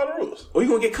 you gotta follow the rules, or you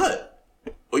gonna get cut.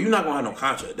 Or you're not gonna have no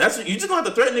contract. You just gonna have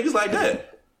to threaten niggas like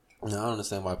that. No, I don't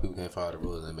understand why people can't follow the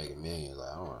rules and make millions. Like,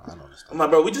 I don't understand. I'm like,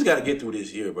 bro, we just gotta get through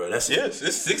this year, bro. That's it. Yes,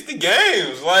 it's 60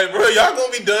 games. Like, bro, y'all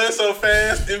gonna be done so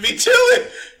fast and be chilling.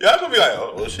 Y'all gonna be like,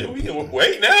 oh, well, shit, we can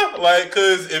wait now. Like,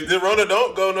 cause if the Rona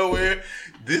don't go nowhere,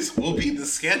 this will be the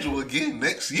schedule again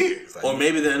next year. Like, or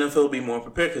maybe the NFL will be more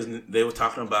prepared because they were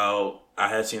talking about. I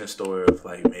had seen a story of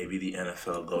maybe the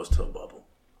NFL goes to a bubble,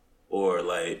 or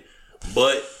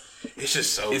but. It's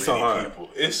just so many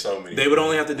people. It's so many. They would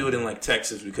only have to do it in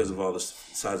Texas because of all the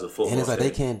size of football. And it's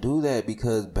they can't do that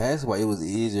because basketball it was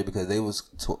easier because they was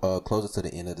closer to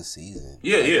the end of the season.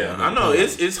 Yeah. I know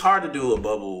it's hard to do a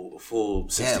bubble full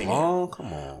 16 that long. Come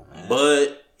on, man.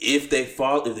 But if they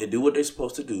do what they're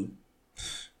supposed to do,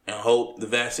 and hope the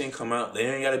vaccine come out, they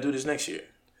ain't got to do this next year.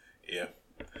 Yeah.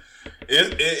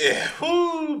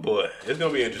 Whoo, boy, it's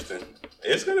gonna be interesting.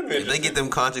 It's gonna be interesting. If they get them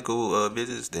conjugal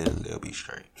visits, then they'll be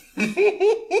straight.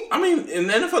 I mean, in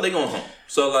the NFL, they going home.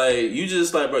 So, like, you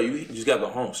just, like, bro, you just got to go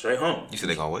home, straight home. You said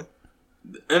they going what?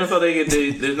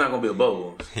 NFL, there's not going to be a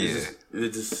bubble. Yeah.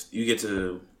 It's just, you get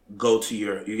to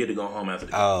you get to go home after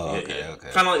the game. Oh, okay.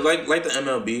 Kind of like the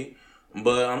MLB,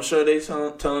 but I'm sure they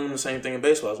telling them the same thing in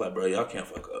baseball. It's like, bro, y'all can't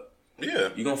fuck up. Yeah.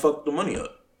 You going to fuck the money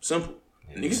up. Simple.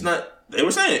 Niggas not, they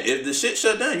were saying, if the shit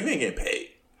shut down, you ain't getting paid.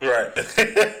 Right.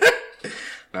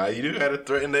 Nah, you do got to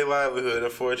threaten their livelihood,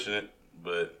 unfortunate.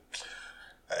 But,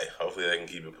 hey, hopefully they can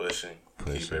keep it pushing.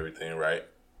 Keep everything right.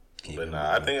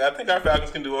 I think our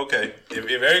Falcons can do okay.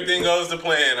 If everything goes to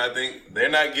plan, I think they're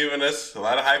not giving us a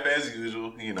lot of hype as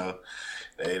usual. You know,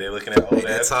 they're looking at old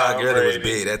ass Todd Gurley was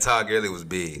big. That Todd Gurley was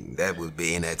big. That was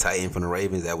big. And that tight end from the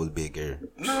Ravens, that was bigger.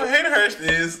 No, Hayden Hurst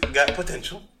got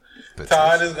potential.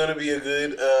 Todd is going to be a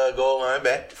good goal line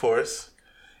back for us.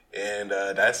 And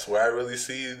that's where I really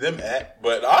see them at.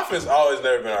 But the offense always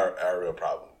never been our real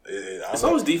problem. It's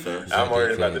always defense. I'm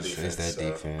worried about the defense. It's that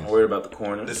defense. I'm worried about the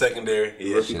corner. The secondary.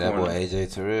 Yeah. Shit, that boy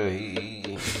AJ Terrell, he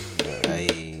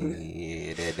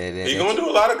gonna do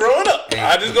a lot of growing up.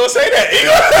 I just gonna say that.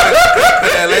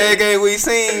 That leg ain't we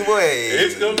seen, boy.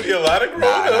 It's gonna be a lot of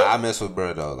growing up. I mess with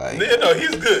bro though. Like, yeah, no,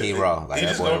 he's good. He raw. Like, he's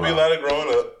just gonna raw. be a lot of growing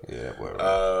up. Yeah, that boy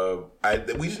raw.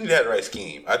 We just need to have the right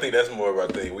scheme. I think that's more of our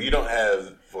thing. When you don't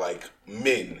have like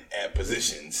men at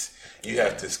positions, you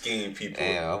have to scheme people.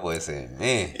 Damn, my boy said,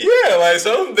 man. Yeah, like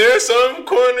there's some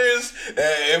corners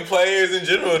and players in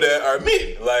general that are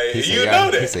men. Like, you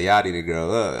know that. He said, y'all need to grow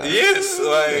up. Yes,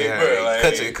 bro. Like,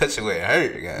 cut you where it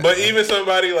hurt, guys. But even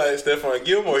somebody like Stephon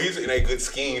Gilmore, he's in a good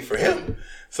scheme for him.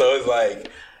 So it's like,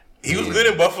 he was good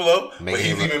in Buffalo, but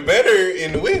he's even better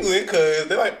in New England because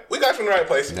they're like, we got you in the right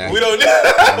place. We don't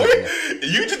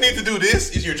you just need to do this.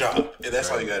 It's your job. And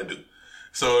that's all you got to do.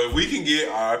 So if we can get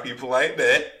our people like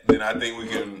that, then I think we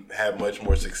can have much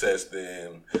more success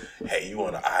than, hey, you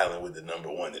on the island with the number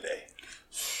one today.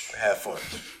 Have fun.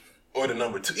 Or the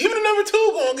number two. Even the number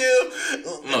two gonna give.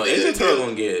 No, AJ Terrell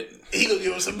gonna get. He gonna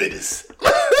give us some business.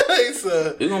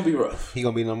 It's gonna be rough. He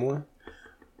gonna be number one?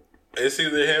 It's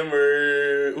either him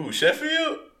or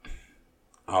Sheffield?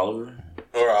 Oliver,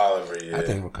 yeah. I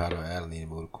think Ricardo Allen need to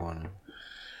move the corner.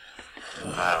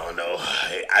 I don't know.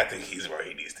 I think he's where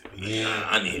he needs to be.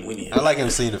 Yeah, we need. I like him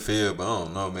seeing the field, but I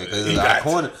don't know, man. Because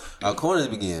our corners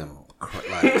begin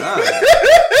like,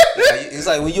 it's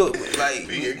like when you like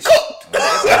being cooked.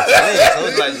 That's what I'm saying. So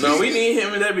it's like, no, we need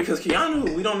him in there because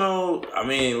Keanu, we don't know. I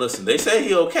mean, listen, they say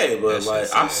he okay, but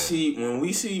like I see when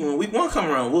week one come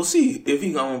around, we'll see if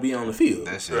he gonna be on the field.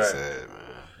 That shit sad,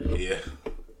 man. Yeah,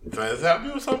 that's how it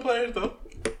be with some players though.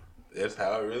 That's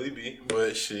how it really be.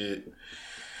 But shit.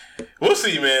 We'll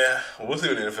see, man. We'll see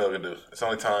what the NFL can do. It's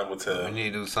only time will tell. We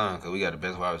need to do something because we got the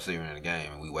best wide receiver in the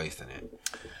game and we wasting it.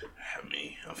 I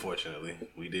mean, unfortunately,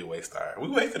 we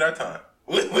wasted our time.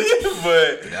 But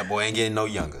that boy ain't getting no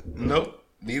younger. Nope.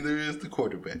 Neither is the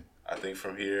quarterback. I think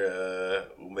from here,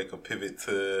 we'll make a pivot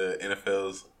to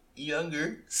NFL's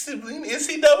younger sibling,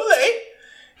 NCAA.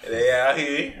 And they out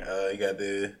here. You got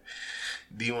the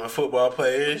D1 football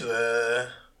players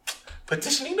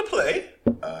petitioning to play.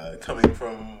 Coming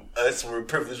from us, we're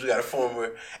privileged. We got a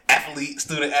former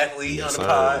student athlete on the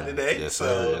pod today. Yes,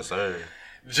 sir. Yes, sir.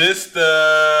 Just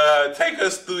take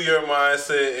us through your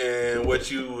mindset and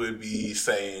what you would be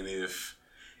saying if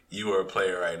you were a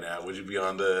player right now. Would you be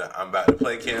on the I'm about to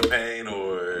play campaign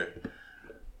or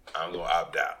I'm going to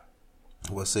opt out?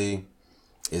 Well, see,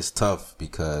 it's tough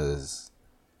because,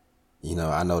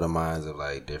 I know the minds of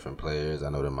like different players. I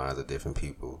know the minds of different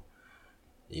people,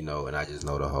 and I just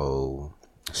know the whole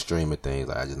stream of things.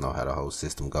 Like, I just know how the whole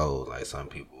system goes. Like, some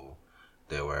people,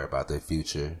 they worry about their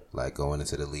future, like going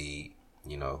into the league.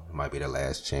 It might be their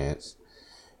last chance.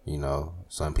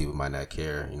 Some people might not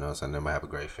care. Some of them might have a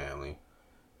great family.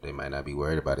 They might not be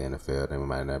worried about the NFL. They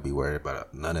might not be worried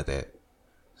about none of that.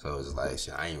 So it's like,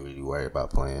 shit, I ain't really worried about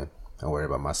playing. I'm worried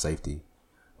about my safety.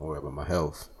 I'm worried about my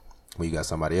health. When you got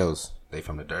somebody else, they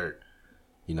from the dirt.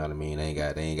 You know what I mean? They ain't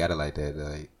got it like that.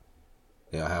 Like,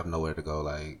 they don't have nowhere to go.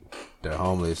 Like, they're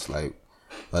homeless. Like,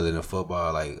 other than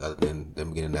football, like, other than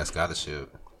them getting that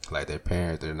scholarship, like, their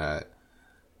parents, they're not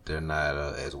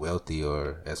as wealthy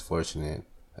or as fortunate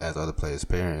as other players'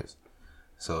 parents.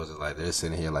 So it's just like they're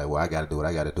sitting here like, well, I got to do what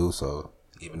I got to do. So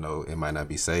even though it might not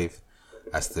be safe,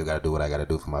 I still got to do what I got to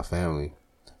do for my family.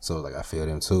 So like I feel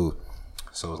them too.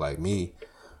 So it's like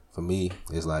for me,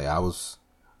 it's like I was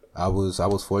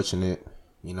fortunate,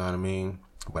 you know what I mean?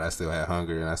 But I still had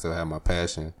hunger and I still had my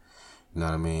passion. You know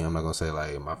what I mean? I'm not gonna say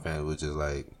like my family was just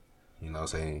like,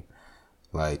 saying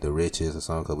like the richest or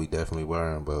something, because we definitely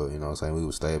weren't. But you know what I'm saying, we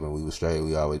was stable, we was straight,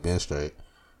 we always been straight.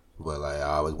 But like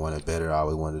I always wanted better, I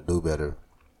always wanted to do better,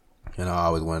 and I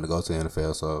always wanted to go to the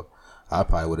NFL. So I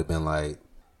probably would have been like,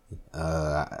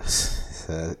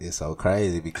 it's so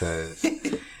crazy because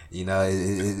you know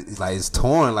it's like it's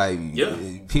torn. Like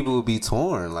people would be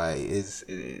torn. Like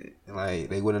like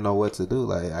they wouldn't know what to do.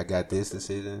 Like I got this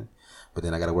decision, but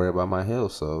then I got to worry about my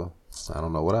health. So I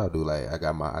don't know what I'll do. Like I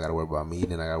got to worry about me,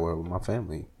 then I got to worry about my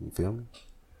family. You feel me?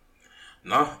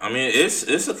 No, I mean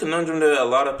it's a conundrum that a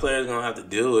lot of players gonna have to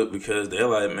deal with because they're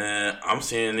like, man, I'm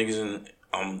seeing niggas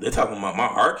and they're talking about my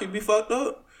heart could be fucked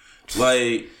up.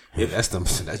 Like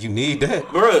you need that,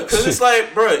 bro. Because it's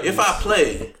like, bro, if I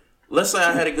play, let's say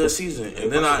I had a good season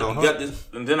and then I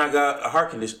got a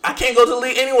heart condition, I can't go to the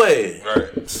league anyway.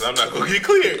 Right, so I'm not gonna get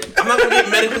cleared. I'm not gonna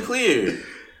get medically cleared.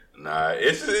 Nah,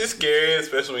 it's scary,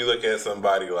 especially when you look at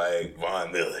somebody like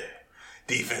Von Miller.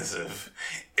 Defensive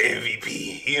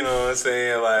MVP, you know what I'm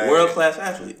saying? Like world class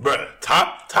athlete, bro,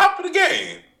 top of the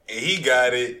game, and he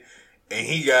got it, and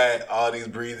he got all these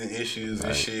breathing issues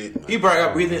and shit. He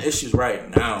got breathing issues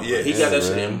right now. Yeah, he got that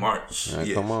shit in March.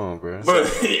 Yeah, come on, bro.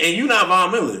 And you not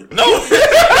Von Miller? No, hell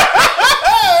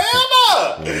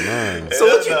no. So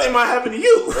what you think might happen to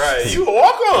you? Right, you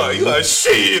walk on. You like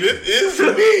shit. It's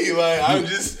me. Like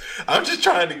I'm just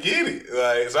trying to get it.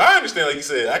 Like, so I understand, like you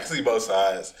said, I can see both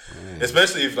sides.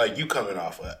 Especially if like you coming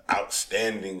off an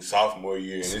outstanding sophomore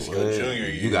year and it's your junior year.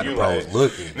 You got the pros like,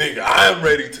 looking. Nigga, I'm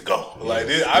ready to go. Like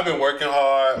I've been working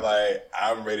hard. Like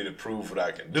I'm ready to prove what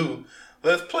I can do.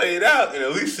 Let's play it out and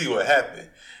at least see what happened.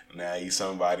 Now you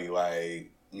somebody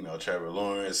like, you know, Trevor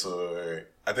Lawrence or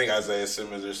I think Isaiah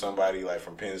Simmons or somebody like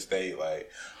from Penn State, like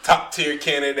top tier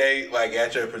candidate, like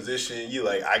at your position. You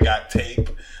like, I got tape.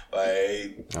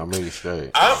 Like I'm really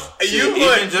straight.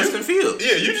 Even Justin Fields.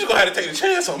 Yeah, you just gonna have to take a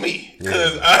chance on me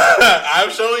because I'm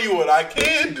showing you what I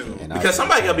can do. Because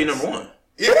somebody gotta be number one.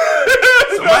 Yeah,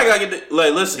 somebody gotta get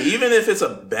listen. Even if it's a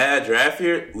bad draft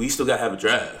year, we still gotta have a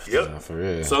draft. Yep, nah, for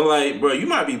real. So like, bro, you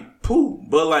might be poo,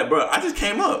 but like, bro, I just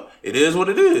came up. It is what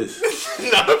it is.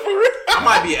 Nah, for real. I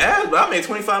might be ass, but I made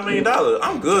 $25 million.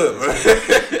 I'm good, bro.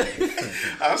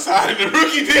 I'm signing the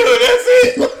rookie deal. That's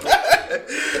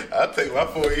it. I'll take my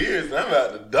 4 years and I'm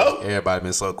out the door. Everybody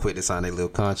been so quick to sign their little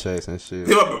contracts and shit.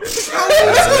 Hey,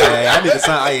 I need to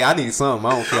sign. I need something.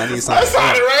 I don't care. I need something. I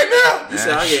sign it right now. You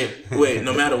said I get wait.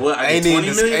 No matter what, I get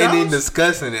 $20 million. Ain't even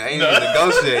discussing it. Ain't even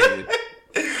negotiating.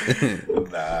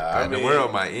 Nah, the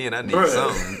world might end. I need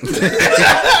something.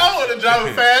 I want to drive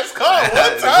a fast car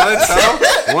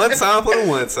one time for the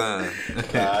one time.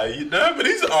 Nah, but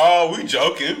these are all we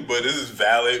joking, but this is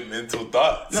valid mental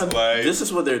thoughts. No, like this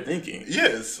is what they're thinking.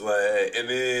 Yes, like, and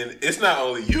then it's not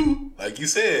only you. Like you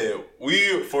said,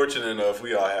 we're fortunate enough.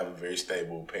 We all have very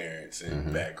stable parents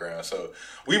and background, so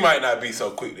we might not be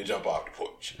so quick to jump off the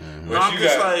porch. But you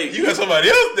got somebody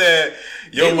else that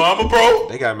your mama broke,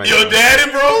 they got your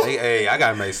daddy broke. Hey, I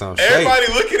gotta make something. Everybody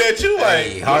looking at you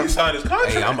like, you signed this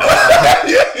contract.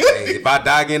 Hey, if I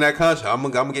die getting that contract, I'm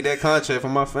gonna get that contract for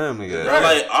my family. Yeah. Right.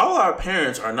 Like all our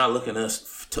parents are not looking to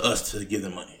us to give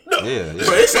them money. No. Yeah.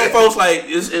 But it's some folks like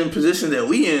it's in position that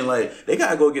we in, like they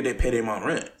gotta go pay their mom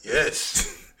rent.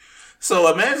 Yes.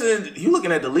 So imagine you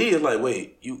looking at the league like,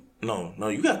 wait, you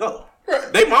gotta go.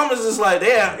 Right. They mamas is like,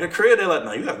 they at the crib, they're like,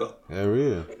 no, you gotta go. Yeah,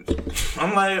 real.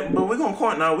 I'm like, but we gonna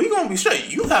court now. We gonna be straight.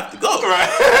 You have to go. Right.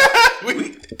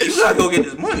 You gotta go get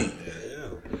this money.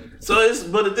 Yeah. So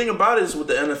but the thing about it is with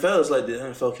the NFL, it's like the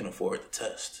NFL can afford the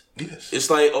test. Yes. It's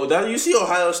like, you see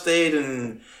Ohio State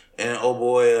and oh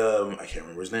boy, I can't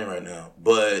remember his name right now,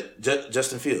 but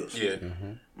Justin Fields. Yeah.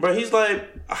 Mm-hmm. Bro, he's like,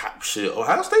 shit,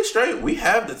 Ohio State straight. We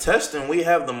have the test and we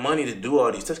have the money to do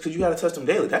all these tests because you got to test them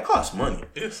daily. That costs money.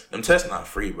 Yes. Them tests not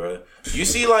free, bro. You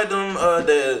see like them,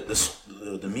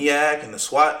 the MEAC and the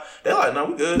SWAT, they're like, no,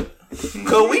 we good.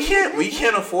 Because we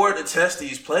can't afford to test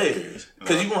these players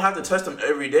because you're going to have to test them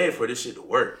every day for this shit to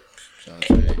work.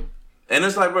 And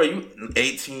it's like, bro, you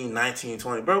 18, 19,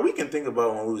 20. Bro, we can think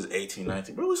about when we was 18,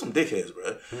 19. Bro, we some dickheads,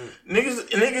 bro.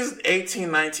 Niggas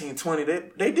 18, 19, 20,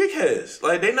 they dickheads.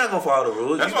 Like, they not going to follow the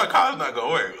rules. That's why college not going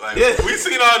to work. Like, we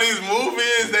seen all these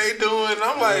movies they doing.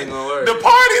 I'm like, the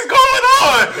party's going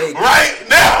on right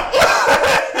now.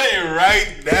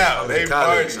 Right now. They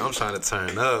party. I'm trying to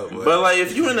turn up. But like,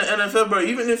 if you in the NFL, bro,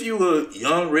 even if you a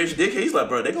young, rich dickhead, he's like,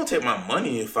 bro, they going to take my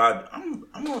money if I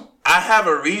have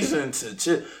a reason to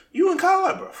chill. You in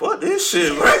college, bro. Fuck this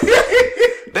shit, bro.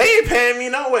 They ain't paying me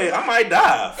no way. I might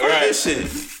die. Fuck this shit.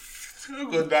 I'm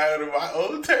gonna die under my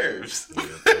own terms.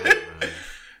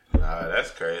 Nah,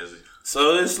 that's crazy.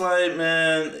 So it's like,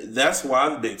 man, that's why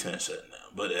the Big Ten shut down.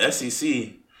 But the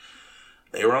SEC,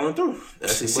 They rolling through. The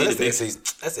SEC.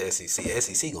 That's the SEC. The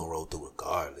SEC gonna roll through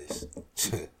regardless.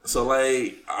 So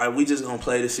like, are we just gonna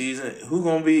play the season? Who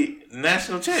gonna be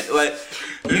national champ? Like,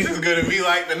 this is gonna be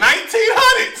like the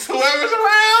 1900s. Whoever's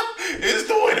around is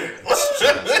the winner.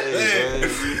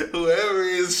 Whoever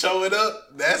is showing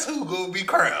up, that's who gonna be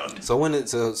crowned. So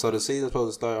so the season's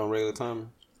supposed to start on regular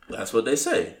time? That's what they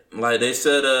say. Like they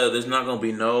said, there's not gonna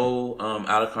be no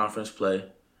out of conference play.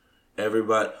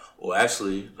 Everybody, well,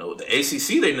 actually, no, the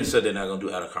ACC they said they're not gonna do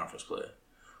out of conference play,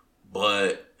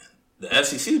 but the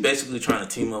SEC is basically trying to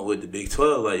team up with the Big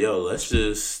 12. Like, yo, let's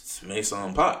just make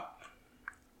something pop.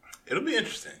 It'll be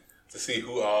interesting to see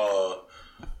who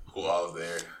all's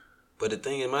there. But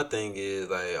my thing is,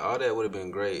 like, all that would have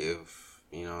been great if,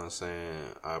 you know what I'm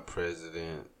saying, our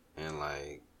president and,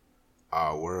 like,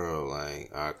 our world,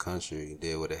 like, our country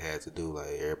did what it had to do.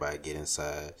 Like, everybody get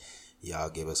inside.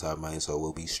 Y'all give us our money so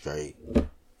we'll be straight.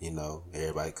 You know,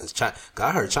 everybody. Because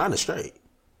I heard China straight.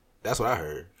 That's what I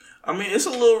heard. I mean, it's a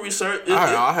little research.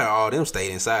 I heard all them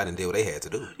stayed inside and did what they had to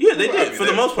do. Yeah, they did. For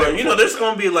the most part. You know, there's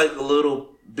going to be, like,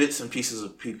 little bits and pieces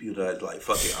of people that, like,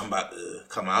 fuck it, I'm about to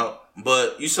come out.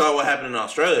 But you saw what happened in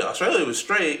Australia. Australia was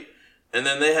straight, and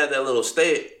then they had that little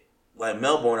state, like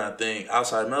Melbourne, I think,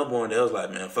 outside Melbourne. They was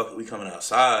like, man, fuck it, we coming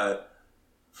outside.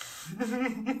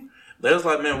 They was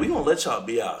like, man, we gonna let y'all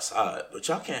be outside, but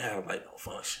y'all can't have, like, no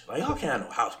function. Like, y'all can't have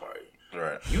no house party.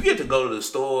 Right. You get to go to the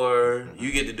store.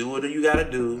 You get to do what you gotta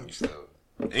do.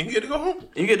 And you get to go home.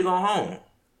 You get to go home.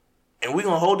 And we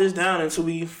gonna hold this down until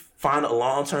we find a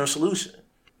long-term solution.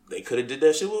 They could have did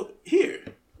that shit here.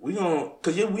 We gonna,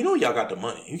 cause we know y'all got the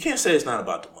money. You can't say it's not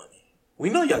about the money. We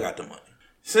know y'all got the money.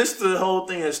 Since the whole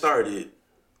thing has started,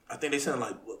 I think they sent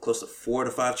like close to $4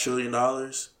 to $5 trillion.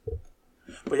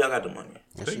 But y'all got the money.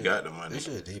 They got the money. This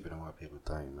shit deeper than what people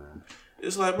think, man.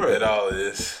 It's like, bro, it all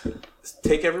is.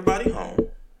 Take everybody home.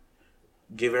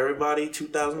 Give everybody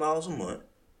 $2,000 a month,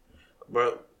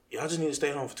 bro. Y'all just need to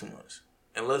stay home for 2 months,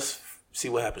 and let's see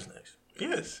what happens next.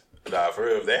 Yes. Nah, for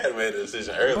real. If they had made a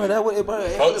decision early,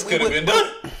 folks could have been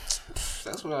done.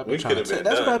 That's what I be trying to tell.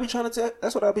 That's what I be trying to tell.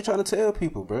 That's what I be trying to tell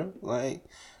people, bro. Like,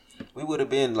 we would have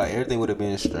been like, everything would have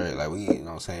been straight. Like, we, you know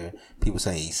what I'm saying? People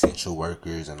saying essential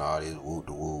workers and all this whoop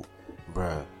de whoop,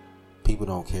 bro. People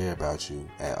don't care about you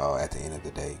at all. At the end of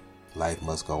the day, life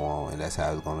must go on, and that's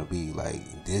how it's gonna be.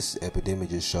 Like, this epidemic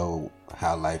just showed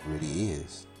how life really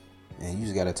is. And you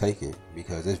just gotta take it,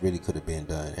 because this really could have been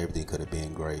done. Everything could have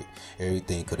been great.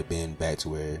 Everything could have been back to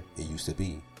where it used to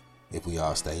be if we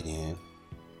all stayed in.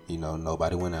 You know,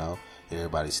 nobody went out.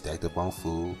 Everybody stacked up on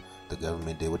food. The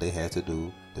government did what they had to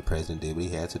do. The president did what he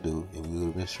had to do, and we would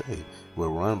have been straight. We're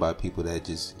run by people that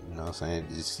just, you know what I'm saying,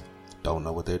 just don't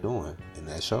know what they're doing, and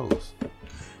that shows.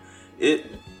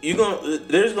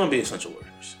 There's gonna be essential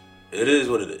workers. It is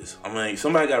what it is. I mean,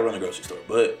 somebody gotta run the grocery store.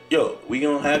 But yo, we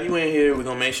gonna have you in here. We're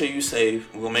gonna make sure you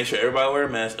safe. We're gonna make sure everybody wear a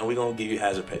mask, and we're gonna give you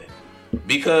hazard pay.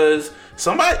 Because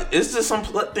it's just some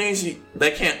things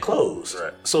that can't close.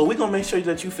 Right. So we're gonna make sure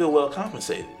that you feel well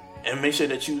compensated, and make sure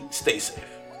that you stay safe.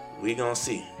 We gonna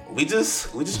see. We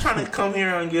just trying to come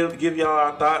here and give y'all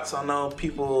our thoughts. I know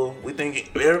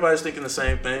everybody's thinking the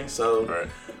same thing. So right.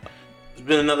 It's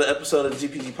been another episode of the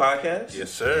GPG Podcast. Yes,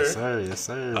 sir. Yes, sir. Yes,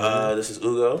 sir. This is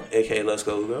Ugo, aka Let's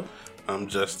Go Ugo. I'm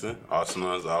Justin, also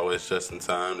known as Always Just in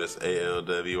Time. That's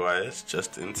ALWIS,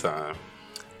 Just in Time.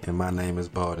 And my name is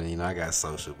Bolden. You know, I got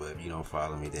social, but if you don't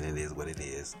follow me, then it is what it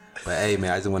is. But hey,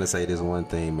 man, I just want to say this one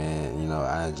thing, man. You know,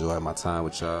 I enjoyed my time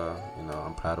with y'all. You know,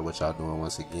 I'm proud of what y'all doing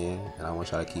once again, and I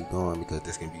want y'all to keep going, because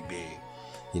this can be big.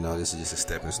 You know, this is just a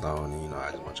stepping stone, and, you know,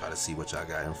 I just want y'all to see what y'all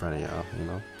got in front of y'all. You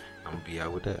know, I'm going to be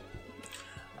out with that.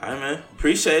 All right, man.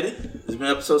 Appreciate it. This has been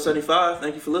episode 75.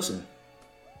 Thank you for listening.